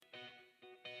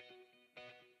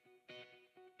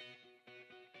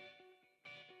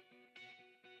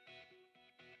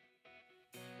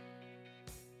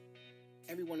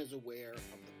everyone is aware of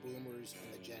the boomers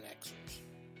and the Gen Xers.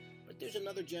 But there's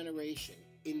another generation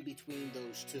in between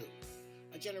those two.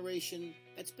 A generation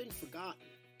that's been forgotten.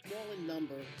 Small in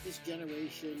number, this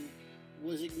generation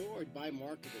was ignored by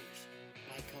marketers,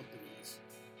 by companies.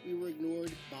 We were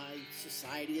ignored by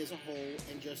society as a whole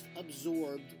and just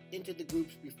absorbed into the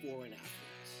groups before and after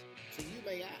us. So you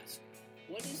may ask,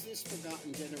 what is this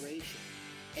forgotten generation?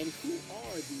 And who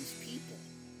are these people?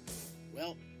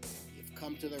 Well, you've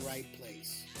come to the right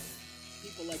place.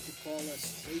 People like to call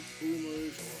us late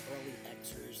boomers or early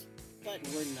Xers, but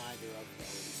we're neither of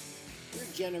those.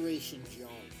 We're Generation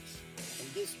Jones, and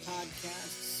this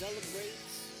podcast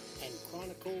celebrates and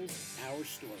chronicles our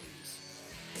stories.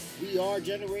 We are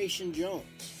Generation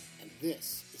Jones, and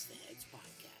this is the Heads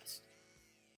Podcast.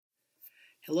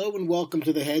 Hello and welcome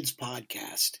to the Heads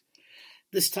Podcast.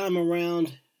 This time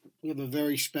around, we have a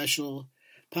very special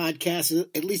podcast.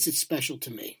 At least it's special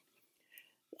to me.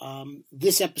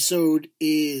 This episode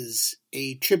is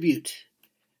a tribute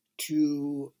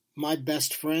to my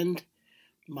best friend,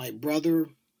 my brother,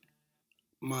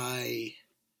 my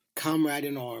comrade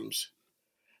in arms,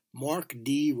 Mark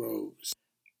D. Rose.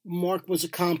 Mark was a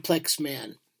complex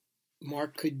man.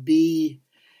 Mark could be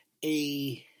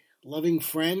a loving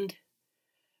friend,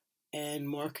 and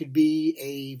Mark could be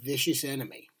a vicious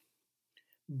enemy.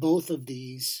 Both of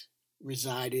these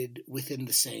resided within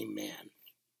the same man.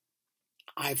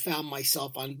 I found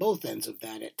myself on both ends of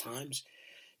that at times.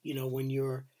 You know, when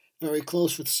you're very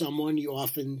close with someone, you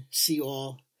often see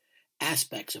all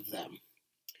aspects of them.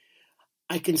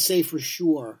 I can say for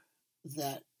sure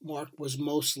that Mark was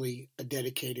mostly a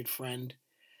dedicated friend,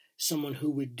 someone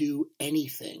who would do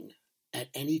anything at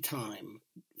any time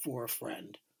for a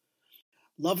friend.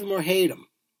 Love him or hate him,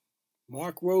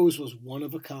 Mark Rose was one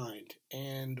of a kind,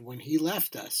 and when he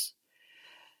left us,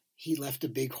 he left a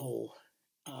big hole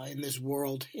in this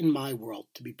world, in my world,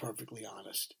 to be perfectly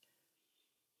honest.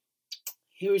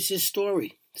 Here is his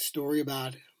story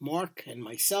about Mark and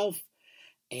myself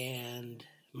and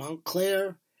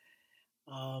Montclair,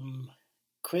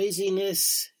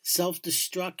 craziness,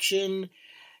 self-destruction,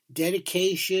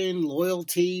 dedication,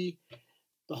 loyalty,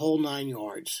 the whole 9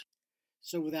 yards.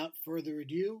 So without further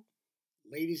ado,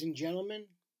 ladies and gentlemen,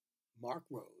 Mark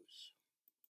Rose.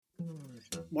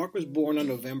 Mark was born on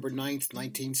November 9th,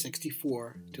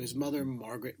 1964, to his mother,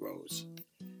 Margaret Rose.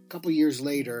 A couple years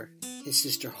later, his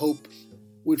sister Hope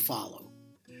would follow.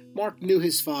 Mark knew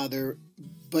his father,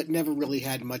 but never really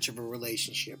had much of a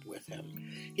relationship with him.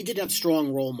 He did have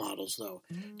strong role models, though.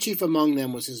 Chief among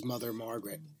them was his mother,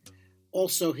 Margaret.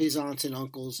 Also, his aunts and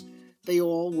uncles, they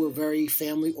all were very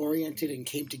family-oriented and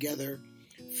came together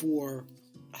for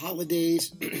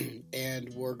holidays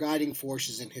and were guiding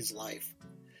forces in his life.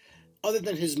 Other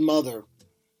than his mother,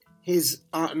 his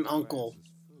aunt and uncle,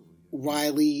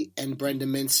 Riley and Brenda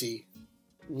Mincy,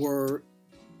 were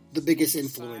the biggest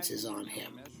influences on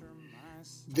him.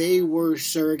 They were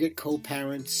surrogate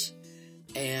co-parents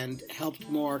and helped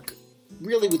Mark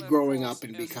really with growing up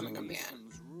and becoming a man.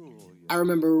 I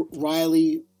remember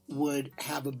Riley would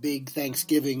have a big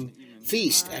Thanksgiving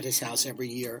feast at his house every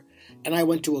year, and I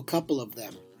went to a couple of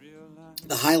them.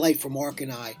 The highlight for Mark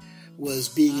and I was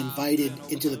being invited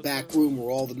into the back room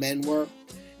where all the men were,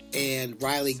 and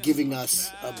Riley giving us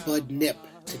a Bud Nip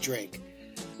to drink.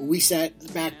 We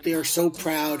sat back there so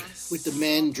proud with the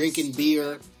men drinking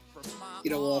beer,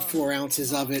 all 4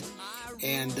 ounces of it,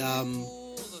 and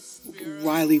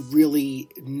Riley really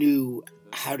knew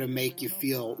how to make you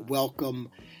feel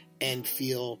welcome and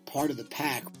feel part of the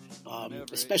pack,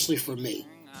 especially for me.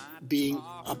 Being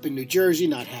up in New Jersey,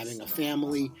 not having a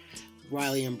family,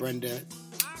 Riley and Brenda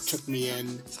took me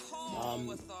in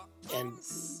and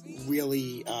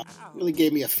really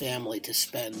gave me a family to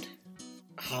spend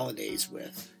holidays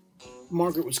with.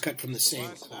 Margaret was cut from the same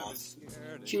cloth.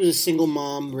 She was a single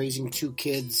mom raising 2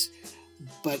 kids,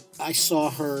 but I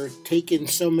saw her take in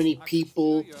so many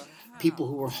people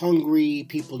who were hungry,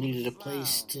 people needed a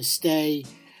place to stay.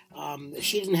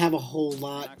 She didn't have a whole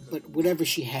lot, but whatever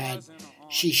she had,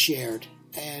 she shared.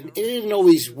 And it didn't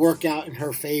always work out in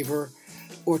her favor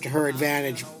or to her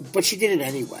advantage, but she did it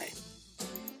anyway.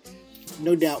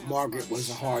 No doubt Margaret was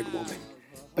a hard woman,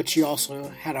 but she also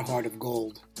had a heart of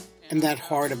gold. And that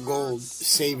heart of gold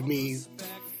saved me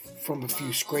from a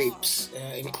few scrapes,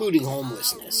 including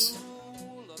homelessness.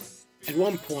 At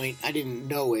one point, I didn't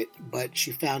know it, but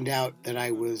she found out that I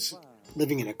was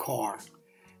living in a car.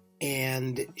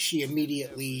 And she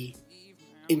immediately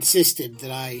insisted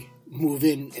that I move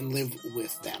in and live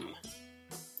with them.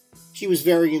 She was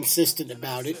very insistent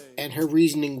about it, and her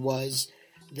reasoning was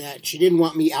that she didn't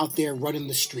want me out there running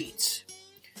the streets.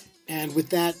 And with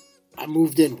that, I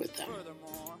moved in with them.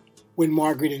 when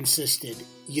Margaret insisted,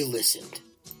 you listened.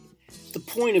 The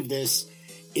point of this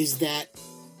is that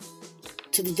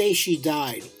to the day she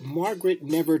died, Margaret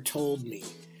never told me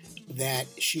that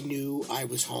she knew I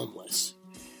was homeless.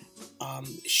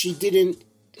 She didn't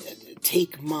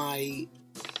take my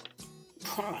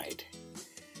pride.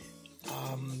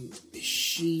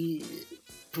 She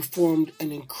performed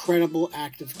an incredible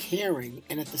act of caring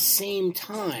and at the same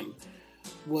time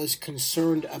was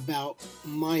concerned about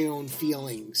my own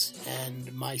feelings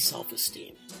and my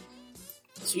self-esteem.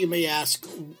 So you may ask,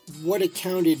 what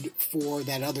accounted for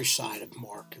that other side of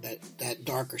Mark, that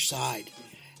darker side?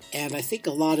 And I think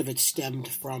a lot of it stemmed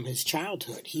from his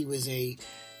childhood. He was a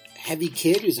heavy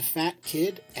kid, he was a fat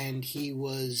kid, and he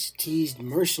was teased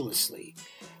mercilessly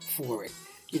for it.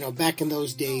 You know, back in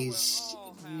those days,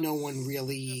 no one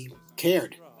really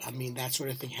cared. I mean, that sort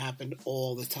of thing happened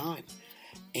all the time.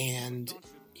 And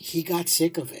he got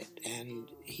sick of it. And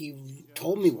he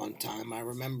told me one time, I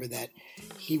remember that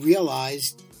he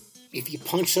realized if you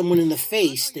punch someone in the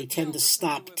face, they tend to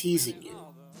stop teasing you.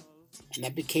 And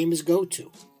that became his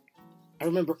go-to. I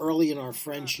remember early in our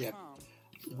friendship,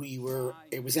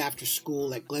 it was after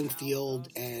school at Glenfield,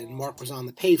 and Mark was on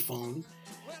the payphone.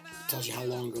 Tells you how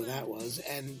long ago that was,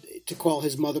 and to call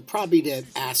his mother, probably to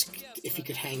ask if he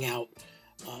could hang out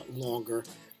longer.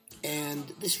 And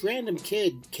this random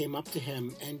kid came up to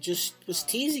him and just was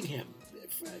teasing him,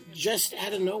 just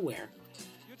out of nowhere.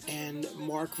 And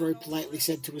Mark very politely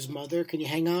said to his mother, "Can you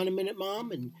hang on a minute,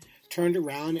 Mom?" And turned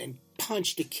around and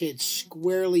punched the kid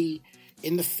squarely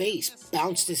in the face,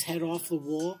 bounced his head off the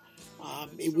wall.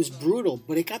 It was brutal,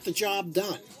 but it got the job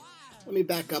done. Let me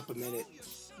back up a minute.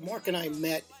 Mark and I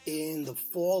met in the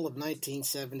fall of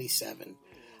 1977.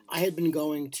 I had been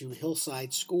going to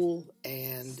Hillside School,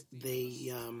 and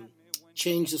they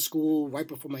changed the school right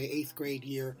before my 8th grade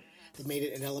year. They made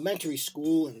it an elementary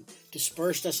school and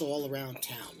dispersed us all around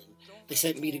town. And they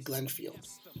sent me to Glenfield.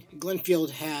 Glenfield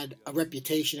had a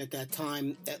reputation at that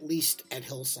time, at least at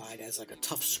Hillside, as like a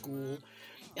tough school.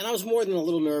 And I was more than a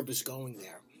little nervous going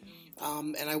there.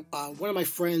 One of my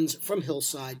friends from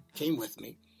Hillside came with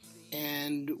me.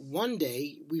 And one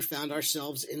day, we found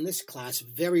ourselves in this class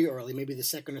very early, maybe the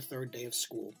second or third day of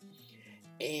school.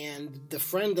 And the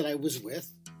friend that I was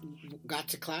with got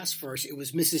to class first. It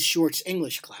was Mrs. Short's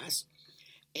English class.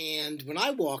 And when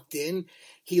I walked in,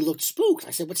 he looked spooked.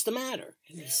 I said, "What's the matter?"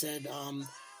 And he said,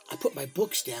 "I put my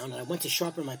books down, and I went to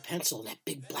sharpen my pencil, and that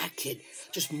big black kid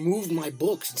just moved my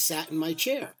books and sat in my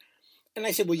chair." And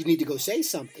I said, "Well, you need to go say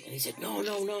something." And he said, No,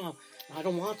 I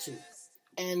don't want to.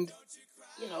 And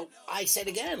I said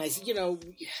again,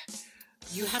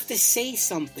 you have to say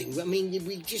something. I mean,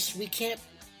 we can't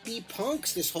be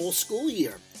punks this whole school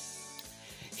year.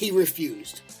 He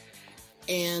refused.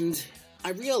 And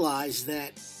I realized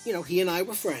that, he and I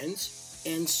were friends,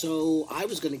 and so I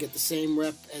was going to get the same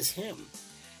rep as him.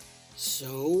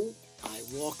 So I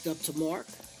walked up to Mark,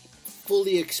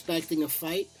 fully expecting a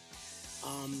fight,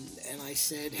 and I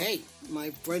said, "Hey,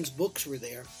 my friend's books were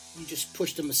there. You just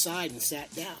pushed them aside and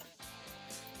sat down."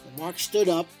 Mark stood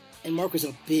up, and Mark was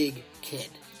a big kid,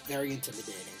 very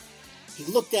intimidating. He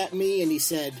looked at me and he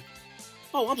said,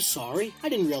 "Oh, I'm sorry, I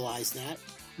didn't realize that."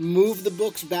 Moved the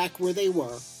books back where they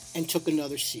were and took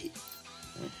another seat.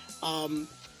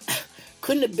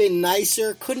 Couldn't have been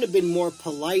nicer, couldn't have been more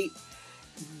polite,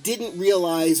 didn't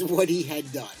realize what he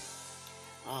had done.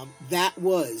 That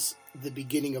was the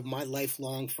beginning of my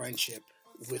lifelong friendship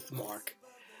with Mark.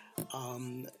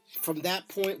 From that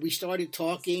point, we started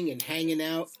talking and hanging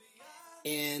out,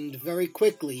 and very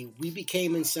quickly, we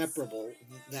became inseparable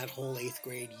that whole 8th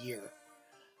grade year,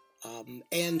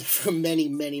 and for many,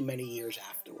 many, many years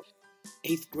afterward.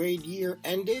 8th grade year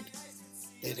ended,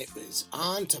 then it was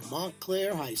on to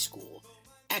Montclair High School,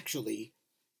 actually,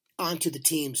 on to the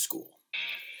team school.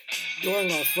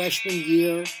 During our freshman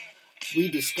year, we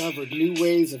discovered new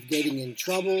ways of getting in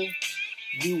trouble,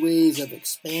 new ways of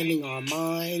expanding our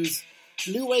minds,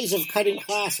 new ways of cutting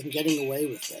class and getting away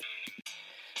with it.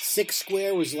 Six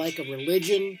Square was like a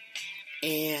religion,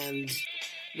 and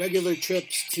regular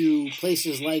trips to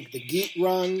places like the Geet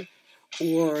Run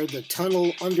or the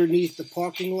tunnel underneath the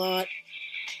parking lot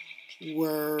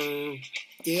were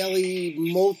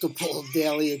multiple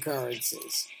daily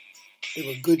occurrences. They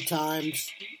were good times.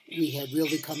 We had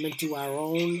really come into our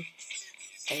own,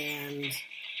 and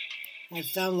I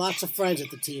found lots of friends at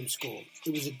the team school.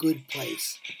 It was a good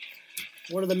place.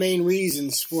 One of the main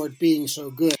reasons for it being so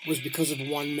good was because of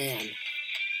one man,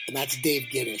 and that's Dave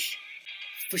Giddish.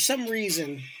 For some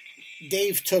reason,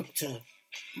 Dave took to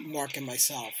Mark and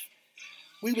myself.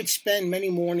 We would spend many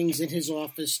mornings in his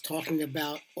office talking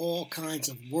about all kinds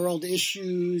of world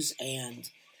issues and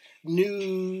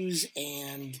news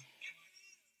and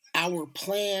our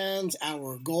plans,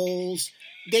 our goals.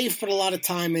 Dave put a lot of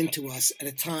time into us at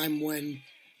a time when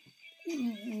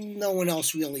no one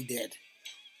else really did.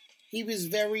 He was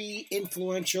very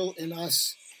influential in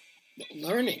us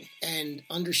learning and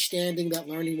understanding that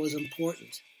learning was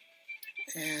important.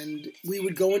 And we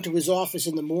would go into his office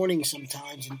in the morning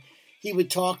sometimes, and he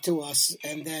would talk to us,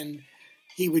 and then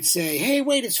he would say, "Hey,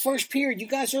 wait, it's first period. You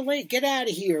guys are late. Get out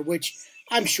of here," which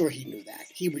I'm sure he knew that.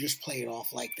 He would just play it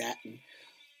off like that. And,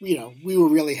 we were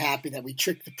really happy that we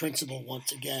tricked the principal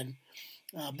once again.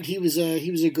 But he was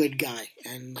a good guy,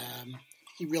 and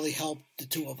he really helped the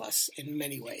two of us in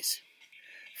many ways.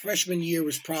 Freshman year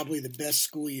was probably the best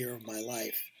school year of my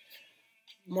life.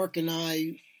 Mark and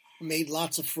I made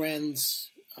lots of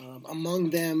friends. Among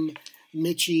them,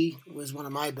 Mitchie was one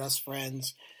of my best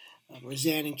friends.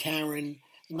 Roseanne and Karen.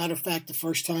 As a matter of fact, the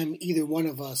first time either one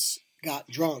of us got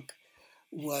drunk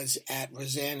was at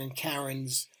Roseanne and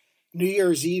Karen's New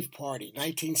Year's Eve party,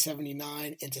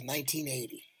 1979 into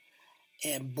 1980.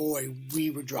 And boy, we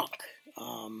were drunk.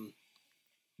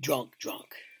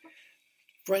 Drunk.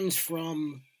 Friends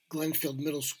from Glenfield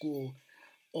Middle School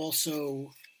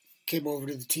also came over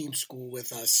to the team school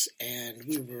with us, and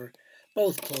we were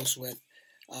both close with.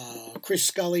 Chris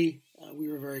Scully, we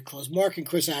were very close. Mark and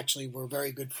Chris actually were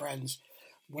very good friends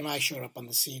when I showed up on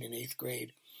the scene in 8th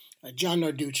grade. John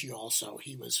Narducci also,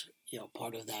 he was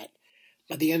part of that.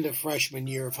 By the end of freshman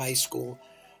year of high school,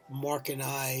 Mark and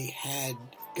I had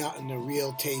gotten a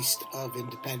real taste of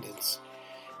independence.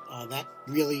 That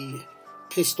really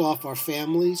pissed off our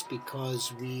families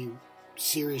because we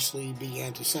seriously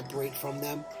began to separate from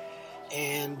them.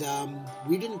 And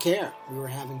we didn't care. We were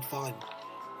having fun.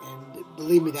 And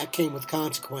believe me, that came with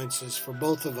consequences for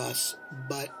both of us,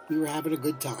 but we were having a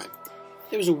good time.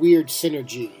 There was a weird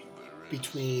synergy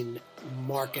between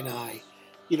Mark and I.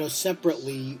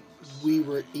 Separately, we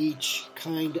were each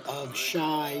kind of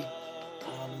shy,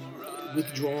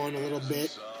 withdrawn a little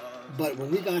bit. But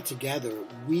when we got together,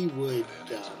 we would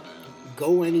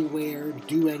go anywhere,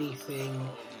 do anything,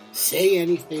 say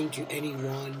anything to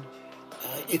anyone.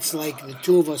 It's like the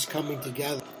two of us coming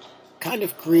together kind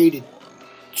of created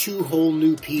two whole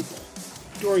new people.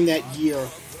 During that year,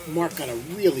 Mark got a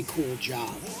really cool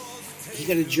job. He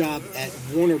got a job at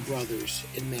Warner Brothers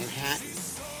in Manhattan.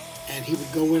 And he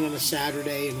would go in on a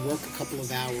Saturday and work a couple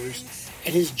of hours.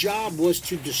 And his job was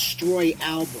to destroy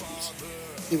albums.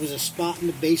 There was a spot in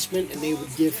the basement, and they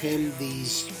would give him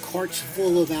these carts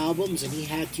full of albums, and he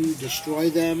had to destroy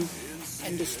them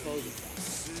and dispose of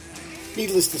them.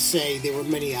 Needless to say, there were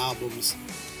many albums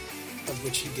of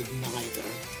which he did neither.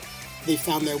 They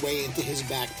found their way into his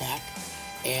backpack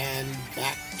and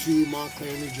back to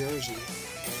Montclair, New Jersey,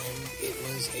 and it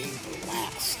was a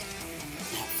blast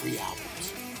to have free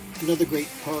albums. Another great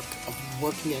perk of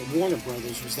working at Warner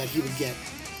Brothers was that he would get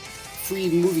free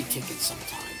movie tickets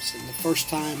sometimes. And the first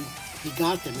time he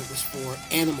got them, it was for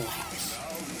Animal House.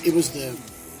 It was the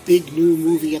big new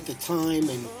movie at the time,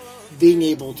 and being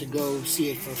able to go see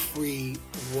it for free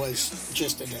was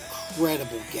just an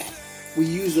incredible get. We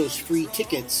used those free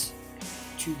tickets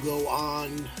to go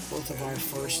on both of our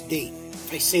first date.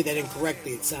 If I say that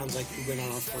incorrectly, it sounds like we went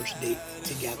on our first date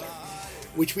together,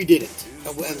 which we didn't.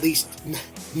 At least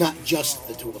not just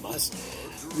the two of us.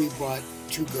 We brought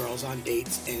two girls on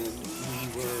dates, and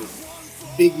we were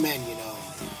big men,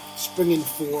 springing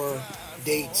for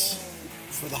dates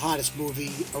for the hottest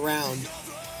movie around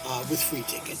with free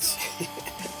tickets.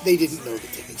 They didn't know the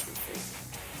tickets were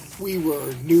free. We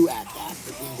were new at that,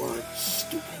 but we weren't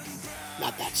stupid.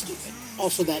 Not that stupid.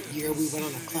 Also that year, we went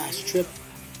on a class trip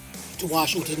to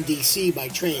Washington, D.C. by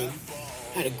train.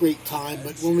 Had a great time,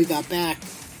 but when we got back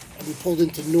and we pulled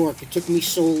into Newark, it took me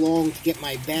so long to get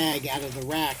my bag out of the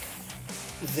rack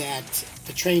that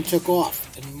the train took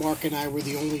off, and Mark and I were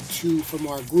the only two from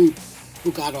our group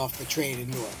who got off the train in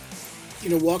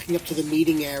Newark. Walking up to the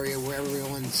meeting area where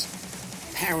everyone's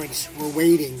parents were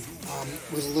waiting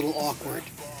was a little awkward,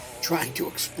 trying to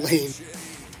explain.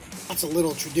 Lots of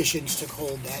little traditions took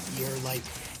hold that year, like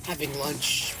having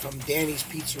lunch from Danny's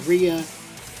Pizzeria,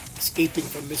 escaping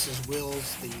from Mrs.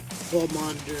 Wills, the hall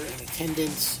monitor and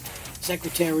attendance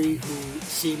secretary who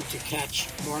seemed to catch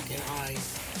Mark and I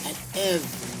at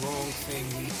every wrong thing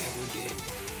we ever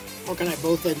did. Mark and I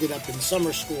both ended up in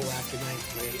summer school after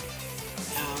 9th grade.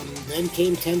 Then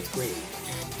came 10th grade.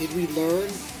 And did we learn?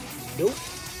 Nope.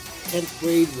 10th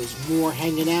grade was more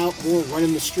hanging out, more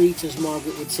running the streets, as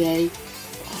Margaret would say.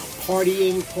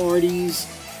 Partying, parties,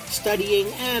 studying,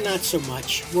 not so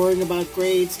much. Worrying about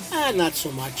grades, not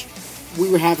so much. We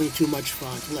were having too much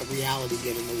fun to let reality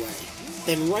get in the way.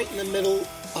 Then right in the middle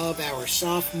of our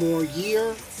sophomore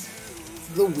year,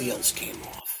 the wheels came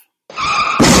off.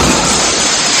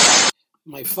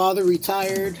 My father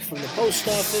retired from the post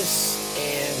office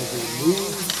and we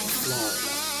moved to Florida.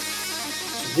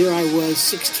 So there I was,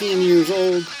 16 years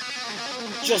old,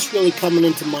 just really coming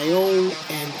into my own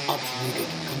and uprooted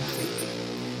completely.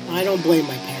 I don't blame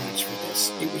my parents for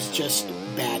this. It was just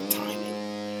bad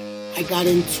timing. I got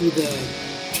into the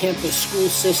Tampa school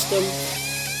system,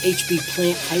 HB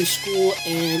Plant High School,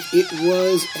 and it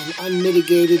was an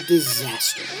unmitigated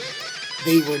disaster.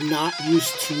 They were not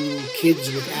used to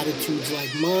kids with attitudes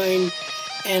like mine,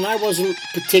 and I wasn't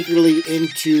particularly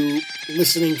into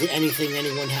listening to anything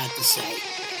anyone had to say.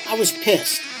 I was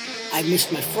pissed. I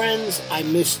missed my friends, I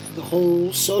missed the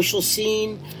whole social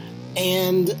scene,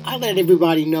 and I let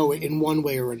everybody know it in one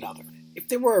way or another. If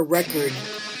there were a record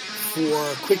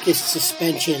for quickest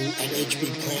suspension at HB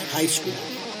Plant High School,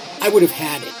 I would have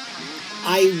had it.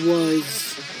 I was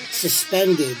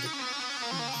suspended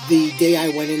the day I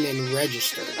went in and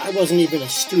registered. I wasn't even a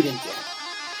student yet,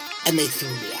 and they threw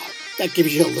me out. That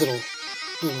gives you a little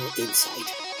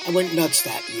insight. I went nuts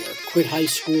that year. Quit high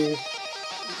school,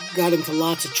 got into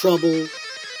lots of trouble,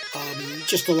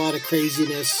 just a lot of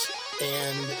craziness,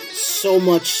 and so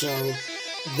much so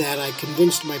that I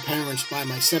convinced my parents by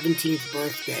my 17th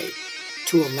birthday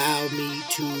to allow me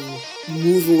to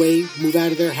move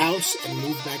out of their house and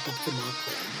move back up to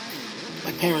Montclair.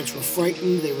 My parents were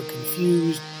frightened, they were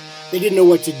confused, they didn't know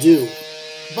what to do,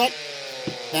 but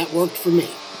that worked for me.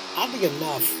 Oddly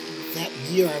enough, that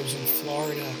year I was in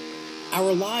Florida,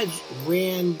 our lives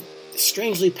ran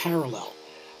strangely parallel.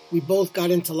 We both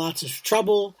got into lots of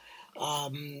trouble,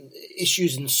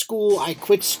 issues in school. I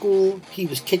quit school. He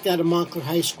was kicked out of Montclair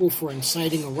High School for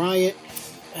inciting a riot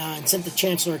and sent to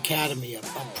Chancellor Academy, a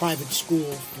private school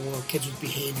for kids with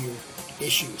behavior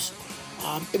issues.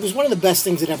 It was one of the best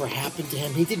things that ever happened to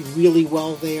him. He did really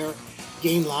well there,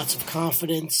 gained lots of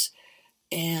confidence,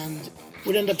 and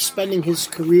would end up spending his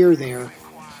career there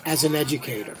as an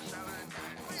educator.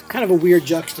 It's kind of a weird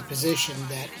juxtaposition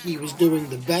that he was doing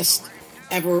the best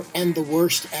ever and the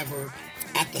worst ever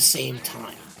at the same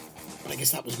time. But I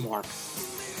guess that was Mark.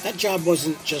 That job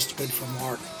wasn't just good for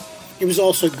Mark. It was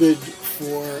also good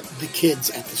for the kids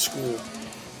at the school.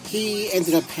 He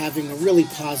ended up having a really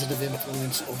positive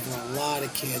influence over a lot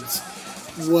of kids,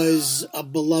 was a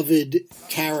beloved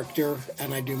character,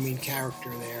 and I do mean character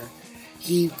there.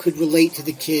 He could relate to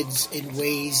the kids in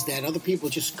ways that other people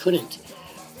just couldn't.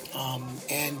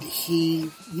 And he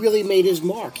really made his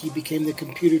mark. He became the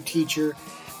computer teacher,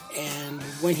 and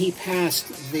when he passed,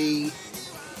 they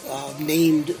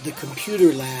named the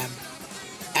computer lab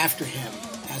after him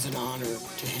as an honor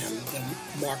to him,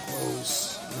 the Mark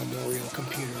Rose Memorial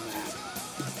Computer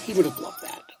Lab. He would have loved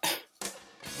that.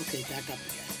 Okay, back up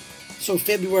again. So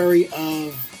February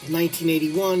of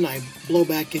 1981, I blow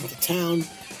back into town,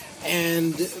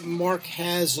 and Mark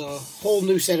has a whole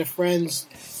new set of friends,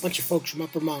 a bunch of folks from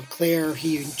Upper Montclair.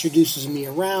 He introduces me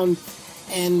around,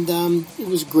 and it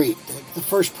was great. The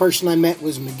first person I met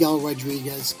was Miguel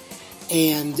Rodriguez,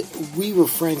 and we were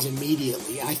friends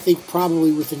immediately. I think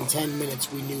probably within 10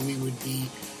 minutes we knew we would be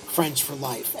friends for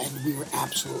life, and we were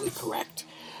absolutely correct.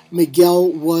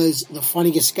 Miguel was the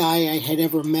funniest guy I had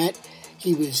ever met.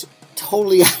 He was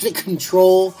totally out of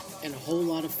control and a whole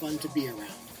lot of fun to be around.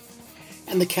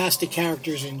 And the cast of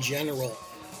characters in general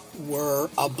were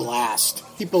a blast.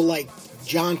 People like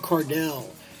John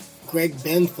Cardell, Greg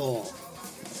Benthal,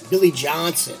 Billy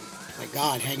Johnson, my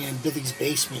God, hanging in Billy's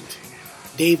basement,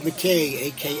 Dave McKay,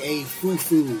 a.k.a.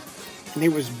 Foo-Foo, and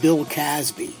there was Bill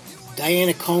Casby,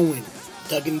 Diana Cohen,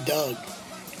 Doug and Doug,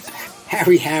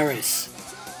 Harry Harris,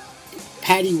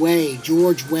 Patty Way,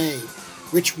 George Way,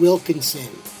 Rich Wilkinson,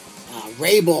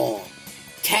 Ray Ball,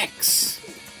 Tex.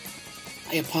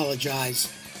 I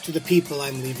apologize to the people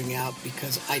I'm leaving out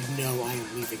because I know I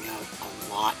am leaving out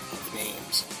a lot of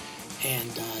names.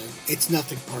 And it's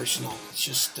nothing personal. It's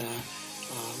just a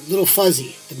little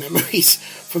fuzzy, the memories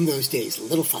from those days, a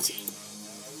little fuzzy.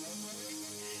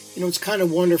 You know, it's kind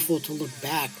of wonderful to look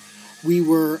back. We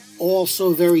were all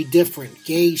so very different.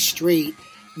 Gay, straight,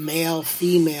 male,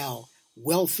 female,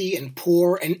 wealthy and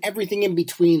poor, and everything in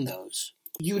between those.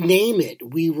 You name it,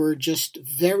 we were just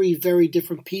very, very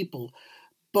different people.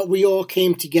 But we all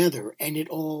came together, and it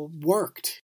all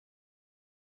worked.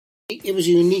 It was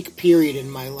a unique period in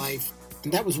my life,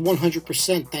 and that was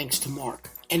 100% thanks to Mark.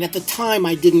 And at the time,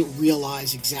 I didn't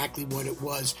realize exactly what it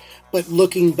was, but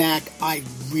looking back, I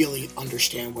really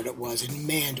understand what it was, and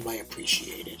man, do I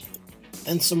appreciate it.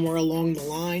 Then somewhere along the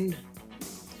line,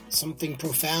 something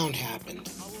profound happened.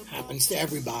 Happens to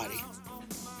everybody.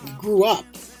 We grew up.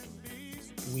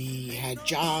 We had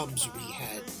jobs, we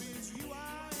had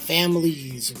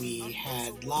families, we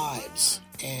had lives,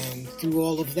 and through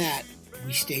all of that,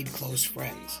 we stayed close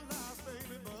friends.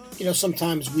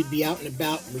 Sometimes we'd be out and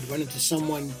about, and we'd run into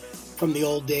someone from the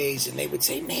old days, and they would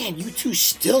say, "Man, you two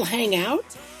still hang out?"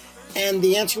 And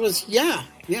the answer was, yeah,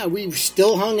 we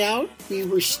still hung out. We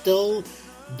were still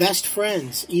best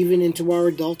friends, even into our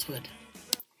adulthood.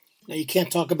 Now, you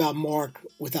can't talk about Mark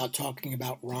without talking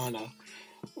about Rana.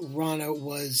 Rana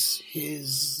was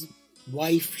his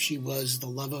wife. She was the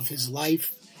love of his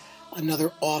life.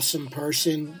 Another awesome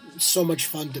person. So much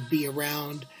fun to be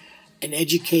around. An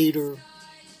educator.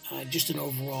 Just an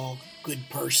overall good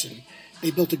person.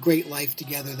 They built a great life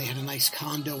together. They had a nice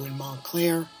condo in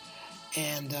Montclair.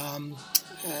 And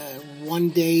one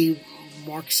day,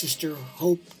 Mark's sister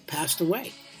Hope passed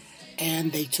away.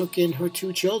 And they took in her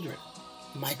two children,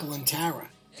 Michael and Tara.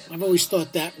 I've always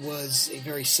thought that was a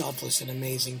very selfless and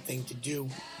amazing thing to do,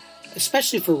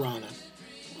 especially for Rana.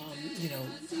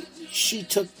 She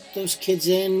took those kids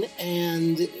in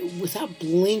and without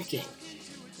blinking,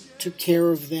 took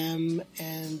care of them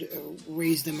and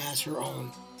raised them as her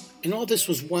own. And all this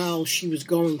was while she was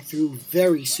going through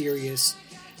very serious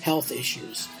health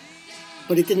issues.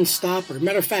 But it didn't stop her.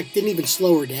 Matter of fact, didn't even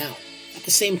slow her down. At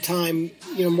the same time,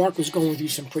 Mark was going through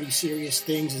some pretty serious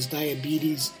things. His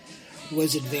diabetes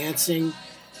was advancing,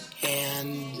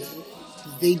 and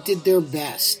they did their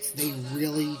best. They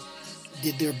really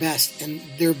did their best, and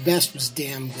their best was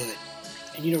damn good.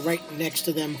 And right next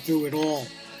to them through it all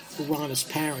were Rana's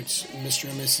parents, Mr.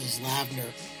 and Mrs.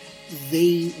 Lavner.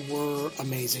 They were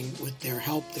amazing with their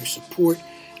help, their support.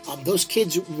 Those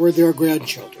kids were their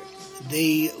grandchildren.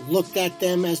 They looked at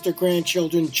them as their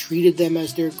grandchildren, treated them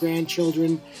as their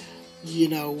grandchildren.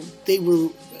 They were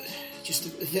just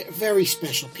very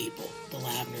special people, the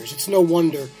Lavners. It's no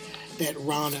wonder that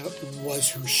Rana was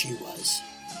who she was.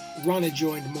 Rana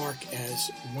joined Mark as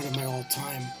one of my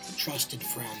all-time trusted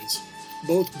friends.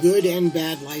 Both good and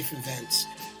bad life events.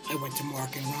 I went to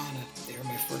Mark and Rana. They were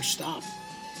my first stop.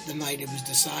 The night it was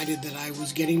decided that I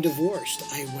was getting divorced,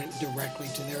 I went directly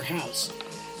to their house.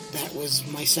 That was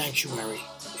my sanctuary.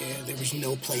 There was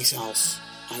no place else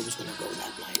I was going to go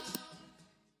that night.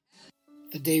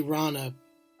 The day Rana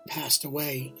passed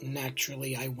away,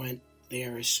 naturally I went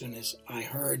there as soon as I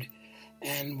heard.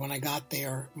 And when I got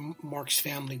there, Mark's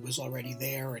family was already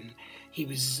there, and he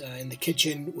was in the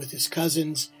kitchen with his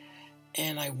cousins.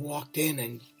 And I walked in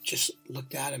and just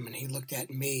looked at him, and he looked at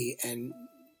me, and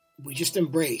we just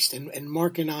embraced. And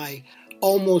Mark and I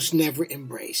almost never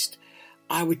embraced.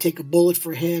 I would take a bullet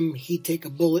for him, he'd take a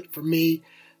bullet for me,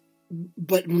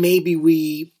 but maybe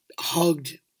we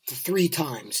hugged 3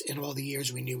 times in all the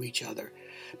years we knew each other.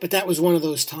 But that was one of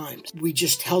those times. We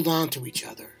just held on to each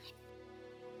other.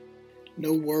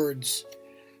 No words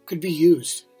could be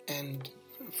used, and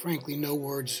frankly, no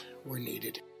words were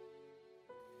needed.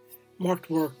 Mark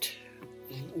worked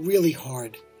really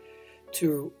hard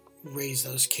to raise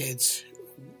those kids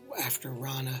after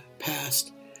Rana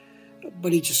passed,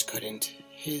 but he just couldn't.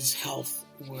 His health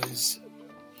was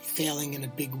failing in a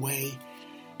big way,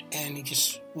 and he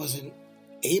just wasn't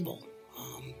able.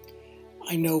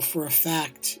 I know for a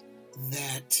fact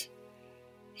that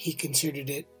he considered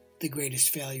it the greatest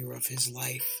failure of his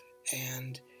life,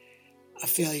 and a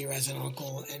failure as an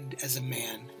uncle and as a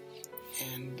man,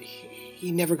 and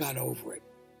he never got over it.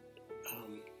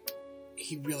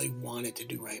 He really wanted to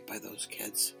do right by those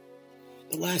kids.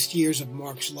 The last years of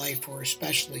Mark's life were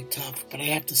especially tough, but I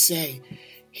have to say,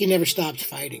 he never stopped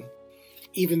fighting.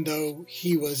 Even though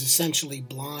he was essentially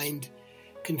blind,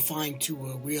 confined to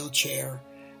a wheelchair,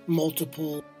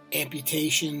 multiple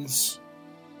amputations,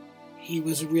 he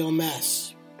was a real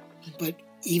mess. But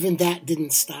even that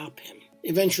didn't stop him.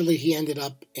 Eventually, he ended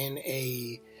up in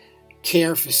a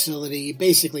care facility,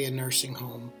 basically a nursing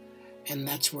home, and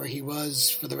that's where he was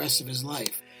for the rest of his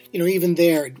life. Even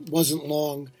there, it wasn't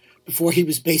long before he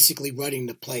was basically running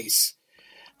the place,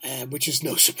 which is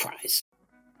no surprise.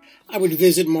 I would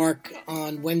visit Mark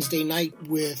on Wednesday night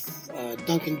with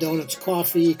Dunkin' Donuts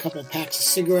coffee, a couple packs of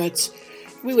cigarettes.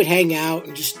 We would hang out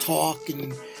and just talk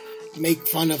and make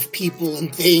fun of people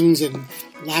and things and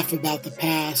laugh about the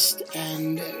past,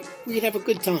 and we'd have a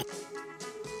good time.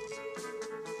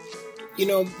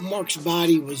 Mark's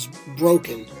body was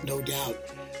broken, no doubt,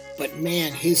 but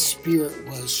man, his spirit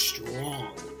was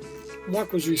strong.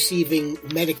 Mark was receiving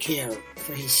Medicare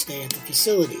for his stay at the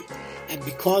facility, and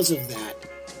because of that,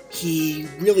 he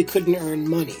really couldn't earn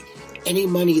money. Any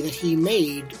money that he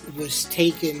made was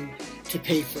taken to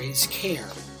pay for his care.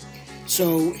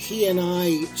 So he and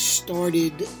I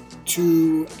started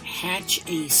to hatch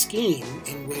a scheme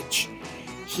in which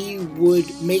he would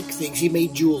make things. He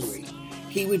made jewelry.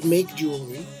 He would make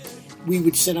jewelry, we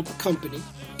would set up a company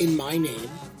in my name,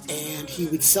 and he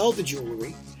would sell the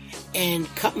jewelry and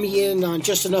cut me in on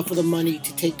just enough of the money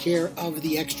to take care of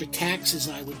the extra taxes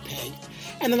I would pay,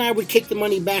 and then I would kick the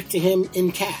money back to him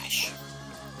in cash.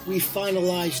 We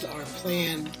finalized our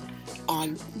plan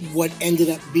on what ended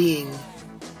up being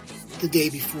the day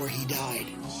before he died.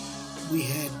 We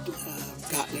had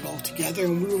gotten it all together,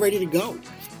 and we were ready to go.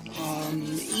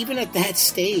 Even at that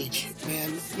stage,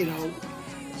 man,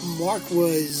 Mark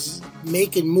was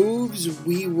making moves.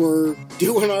 We were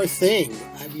doing our thing.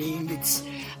 I mean,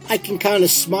 I can kind of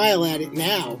smile at it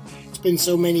now. It's been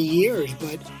so many years,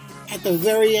 but at the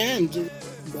very end,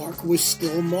 Mark was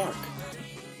still Mark.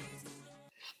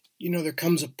 There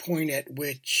comes a point at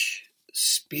which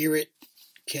spirit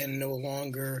can no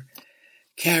longer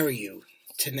carry you.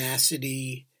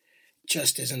 Tenacity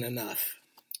just isn't enough.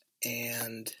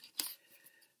 And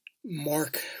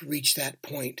Mark reached that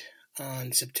point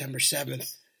on September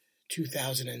 7th,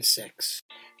 2006.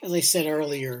 As I said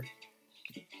earlier,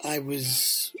 I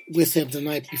was with him the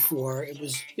night before. It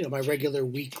was, my regular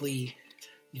weekly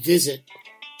visit,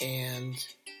 and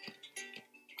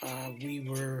we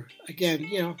were,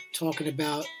 again, talking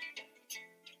about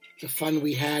the fun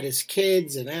we had as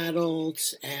kids and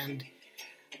adults, and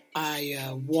I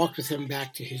walked with him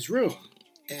back to his room.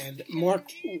 And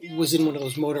Mark was in one of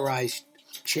those motorized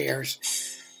chairs,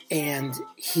 and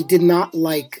he did not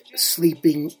like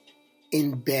sleeping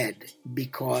in bed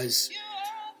because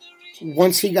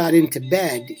once he got into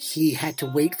bed, he had to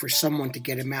wait for someone to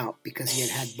get him out because he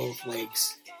had both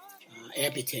legs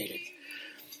amputated.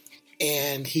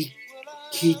 And he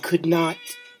could not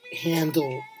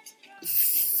handle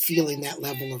feeling that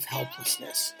level of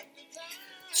helplessness.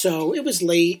 So it was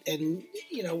late, and,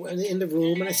 in the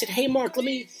room, and I said, "Hey, Mark, let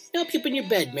me help you up in your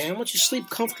bed, man. Why don't you sleep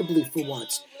comfortably for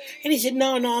once?" And he said,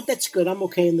 No, that's good. I'm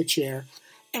okay in the chair.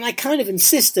 And I kind of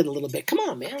insisted a little bit. Come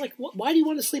on, man. Like, why do you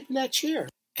want to sleep in that chair?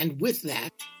 And with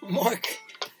that, Mark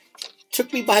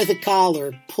took me by the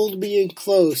collar, pulled me in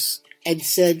close, and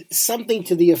said something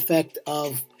to the effect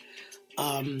of,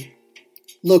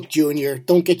 "Look, Junior,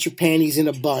 don't get your panties in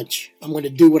a bunch. I'm going to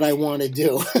do what I want to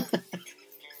do."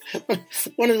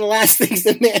 One of the last things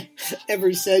the man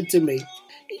ever said to me.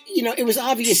 It was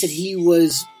obvious that he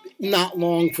was not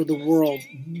long for the world,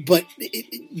 but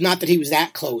not that he was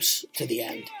that close to the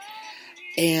end.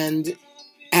 And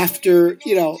after,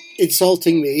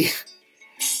 insulting me,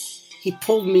 he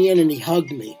pulled me in and he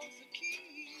hugged me.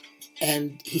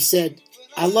 And he said,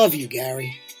 "I love you,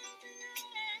 Gary."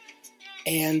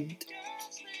 And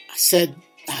I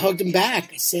hugged him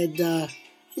back. I said, "I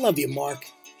love you, Mark."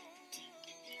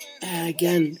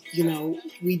 Again,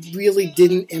 we really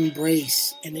didn't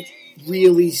embrace, and it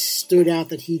really stood out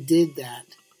that he did that.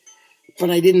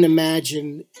 But I didn't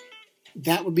imagine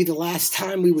that would be the last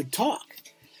time we would talk.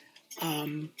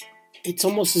 It's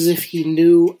almost as if he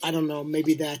knew. I don't know,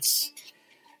 maybe that's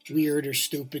weird or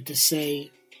stupid to say.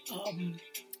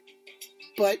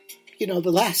 But,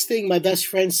 the last thing my best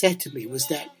friend said to me was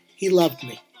that he loved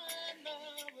me.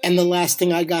 And the last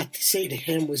thing I got to say to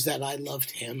him was that I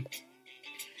loved him.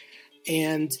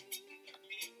 And,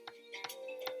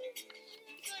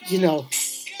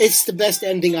 it's the best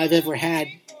ending I've ever had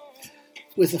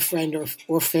with a friend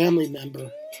or family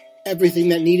member. Everything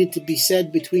that needed to be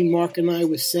said between Mark and I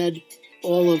was said.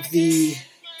 All of the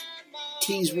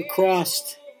T's were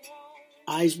crossed,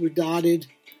 I's were dotted,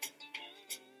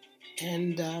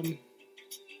 and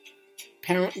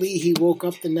apparently he woke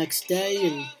up the next day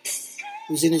and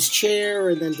was in his chair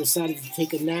and then decided to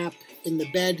take a nap in the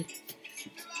bed,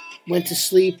 went to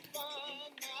sleep,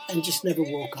 and just never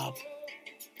woke up.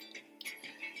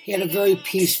 He had a very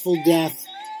peaceful death,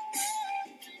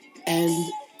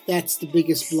 and that's the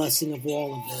biggest blessing of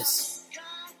all of this,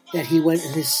 that he went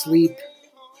in his sleep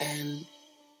and,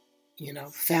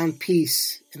 found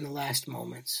peace in the last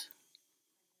moments.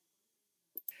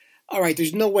 All right,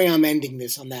 there's no way I'm ending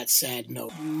this on that sad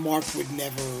note. Mark would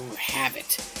never have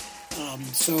it.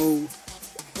 So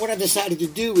what I decided to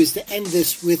do is to end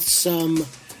this with some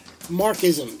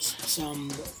Markisms, some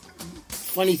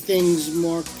funny things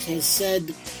Mark has said,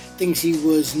 things he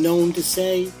was known to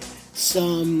say,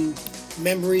 some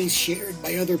memories shared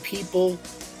by other people.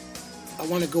 I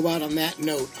want to go out on that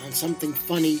note, on something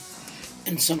funny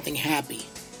and something happy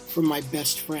from my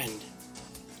best friend,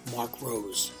 Mark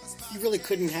Rose. You really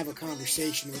couldn't have a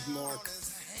conversation with Mark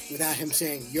without him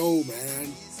saying, "Yo,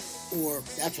 man," or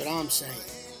 "That's what I'm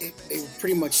saying." They were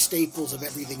pretty much staples of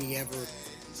everything he ever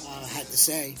had to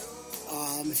say.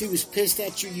 If he was pissed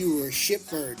at you, you were a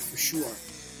shitbird for sure.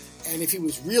 And if he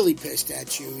was really pissed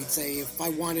at you, he'd say, "If I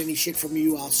want any shit from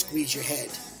you, I'll squeeze your head."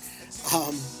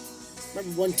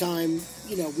 Remember one time,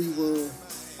 we were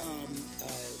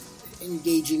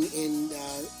engaging in,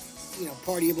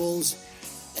 partyables,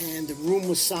 and the room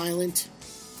was silent,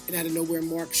 and out of nowhere,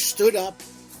 Mark stood up,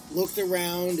 looked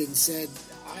around, and said,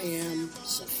 "I am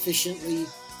sufficiently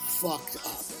fucked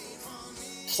up."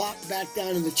 Plopped back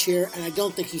down in the chair, and I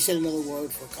don't think he said another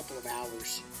word for a couple of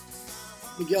hours.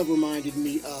 Miguel reminded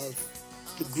me of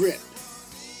The Grip,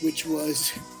 which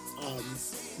was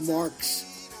Mark's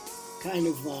kind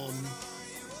of,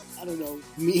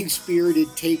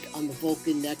 mean-spirited take on the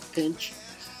Vulcan neck pinch,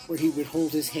 where he would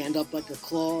hold his hand up like a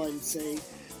claw and say,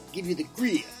 "Give you the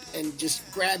grip," and just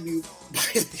grab you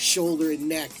by the shoulder and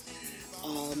neck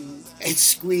and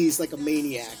squeeze like a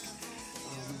maniac.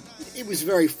 It was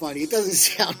very funny. It doesn't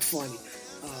sound funny,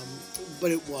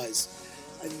 but it was.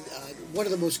 One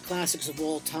of the most classics of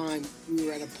all time. We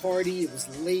were at a party. It was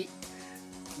late.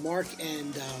 Mark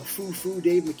and Foo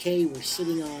Dave McKay were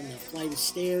sitting on a flight of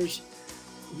stairs.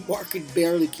 Mark could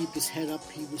barely keep his head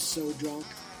up. He was so drunk.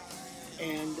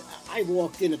 And I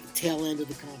walked in at the tail end of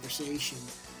the conversation.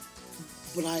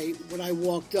 But when I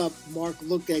walked up, Mark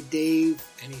looked at Dave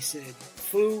and he said,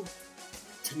 "Foo,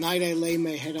 tonight I lay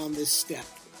my head on this step.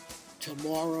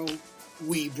 Tomorrow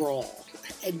we brawl,"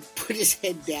 and put his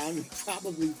head down and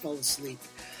probably fell asleep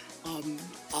on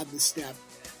the step.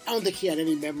 I don't think he had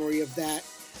any memory of that,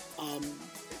 but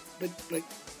it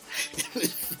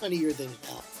was funnier than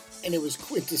hell, and it was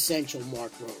quintessential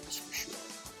Mark Rose for sure.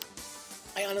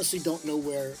 I honestly don't know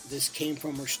where this came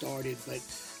from or started, but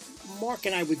Mark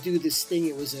and I would do this thing.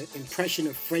 It was an impression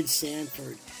of Fred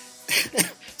Sanford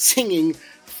singing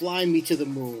 "Fly Me to the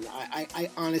Moon." I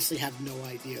honestly have no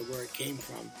idea where it came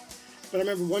from. But I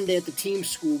remember one day at the team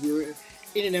school, we were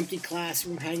in an empty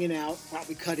classroom hanging out,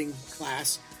 probably cutting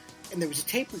class, and there was a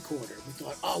tape recorder. We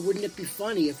thought, oh, wouldn't it be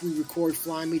funny if we record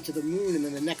 "Fly Me to the Moon," and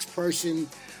then the next person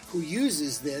who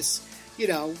uses this,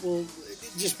 will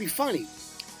just be funny.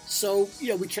 So,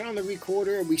 we turn on the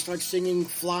recorder and we start singing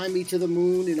 "Fly Me to the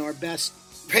Moon" in our best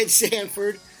Fred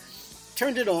Sanford.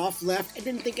 Turned it off, left, and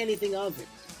didn't think anything of it.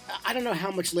 I don't know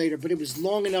how much later, but it was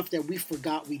long enough that we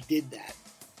forgot we did that.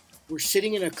 We're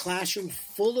sitting in a classroom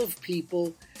full of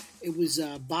people. It was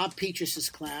Bob Petrus's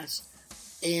class,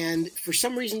 and for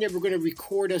some reason they were going to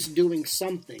record us doing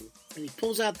something. And he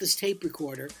pulls out this tape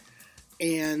recorder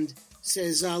and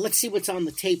says, "Let's see what's on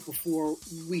the tape before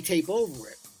we tape over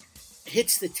it."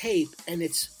 Hits the tape, and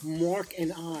it's Mark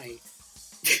and I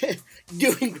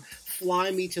doing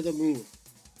 "Fly Me to the Moon."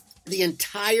 The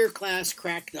entire class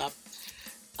cracked up.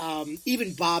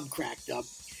 Even Bob cracked up.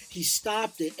 He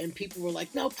stopped it, and people were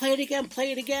like, "No, play it again."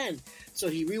 So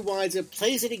he rewinds it,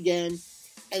 plays it again,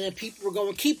 and then people were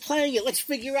going, "Keep playing it, let's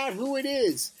figure out who it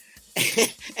is."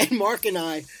 And Mark and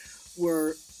I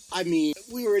were,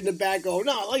 we were in the back going,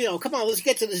 "No, come on, let's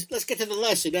get to the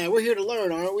lesson now. We're here to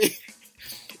learn, aren't we?"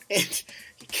 And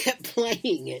he kept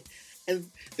playing it, and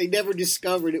they never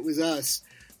discovered it was us.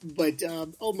 But,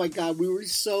 oh my God, we were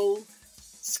so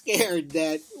scared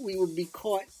that we would be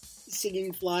caught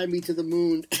singing "Fly Me to the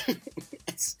Moon"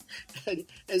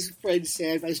 as Fred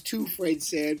Sanford, as two Fred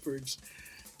Sanfords.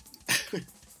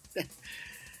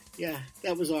 Yeah,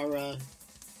 that was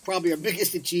probably our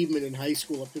biggest achievement in high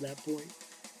school up to that point.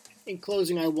 In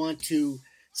closing, I want to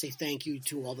say thank you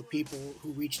to all the people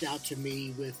who reached out to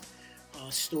me with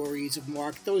stories of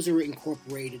Mark. Those are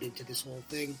incorporated into this whole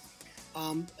thing.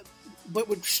 But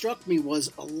what struck me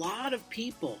was a lot of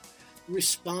people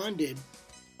responded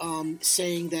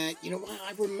saying that,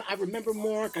 I remember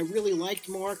Mark, I really liked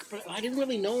Mark, but I didn't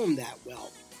really know him that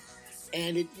well.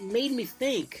 And it made me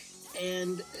think,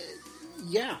 and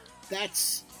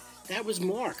that was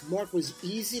Mark. Mark was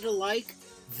easy to like,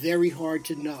 very hard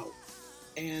to know.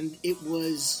 And it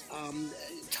was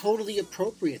totally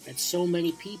appropriate that so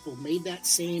many people made that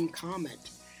same comment.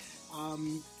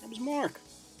 That was Mark.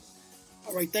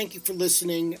 All right, thank you for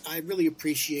listening. I really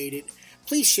appreciate it.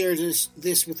 Please share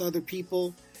this with other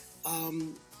people.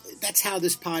 That's how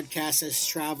this podcast has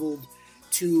traveled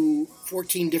to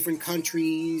 14 different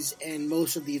countries and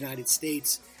most of the United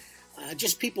States.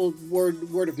 Just people,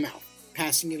 word of mouth,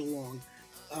 passing it along.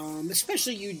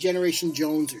 Especially you Generation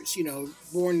Jonesers,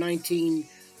 born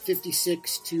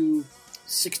 1956 to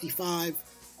 65.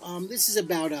 This is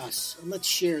about us, and let's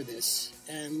share this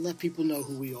and let people know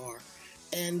who we are.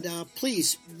 And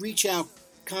please reach out,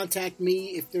 contact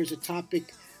me if there's a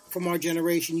topic from our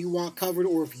generation you want covered,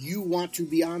 or if you want to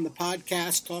be on the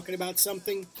podcast talking about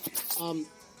something.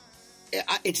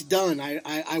 It's done.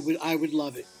 I would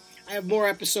love it. I have more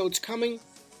episodes coming,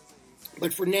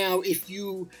 but for now, if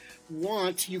you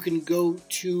want, you can go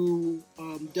to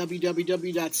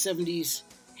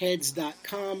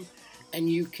www.70sheads.com and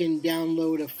you can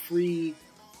download a free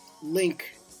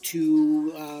link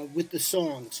to with the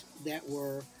songs that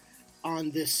were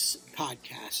on this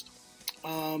podcast.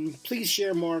 Please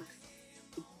share Mark.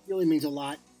 It really means a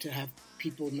lot to have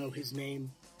people know his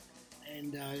name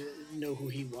and know who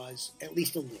he was, at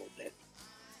least a little bit.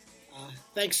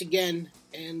 Thanks again,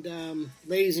 and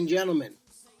ladies and gentlemen,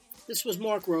 this was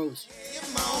Mark Rose.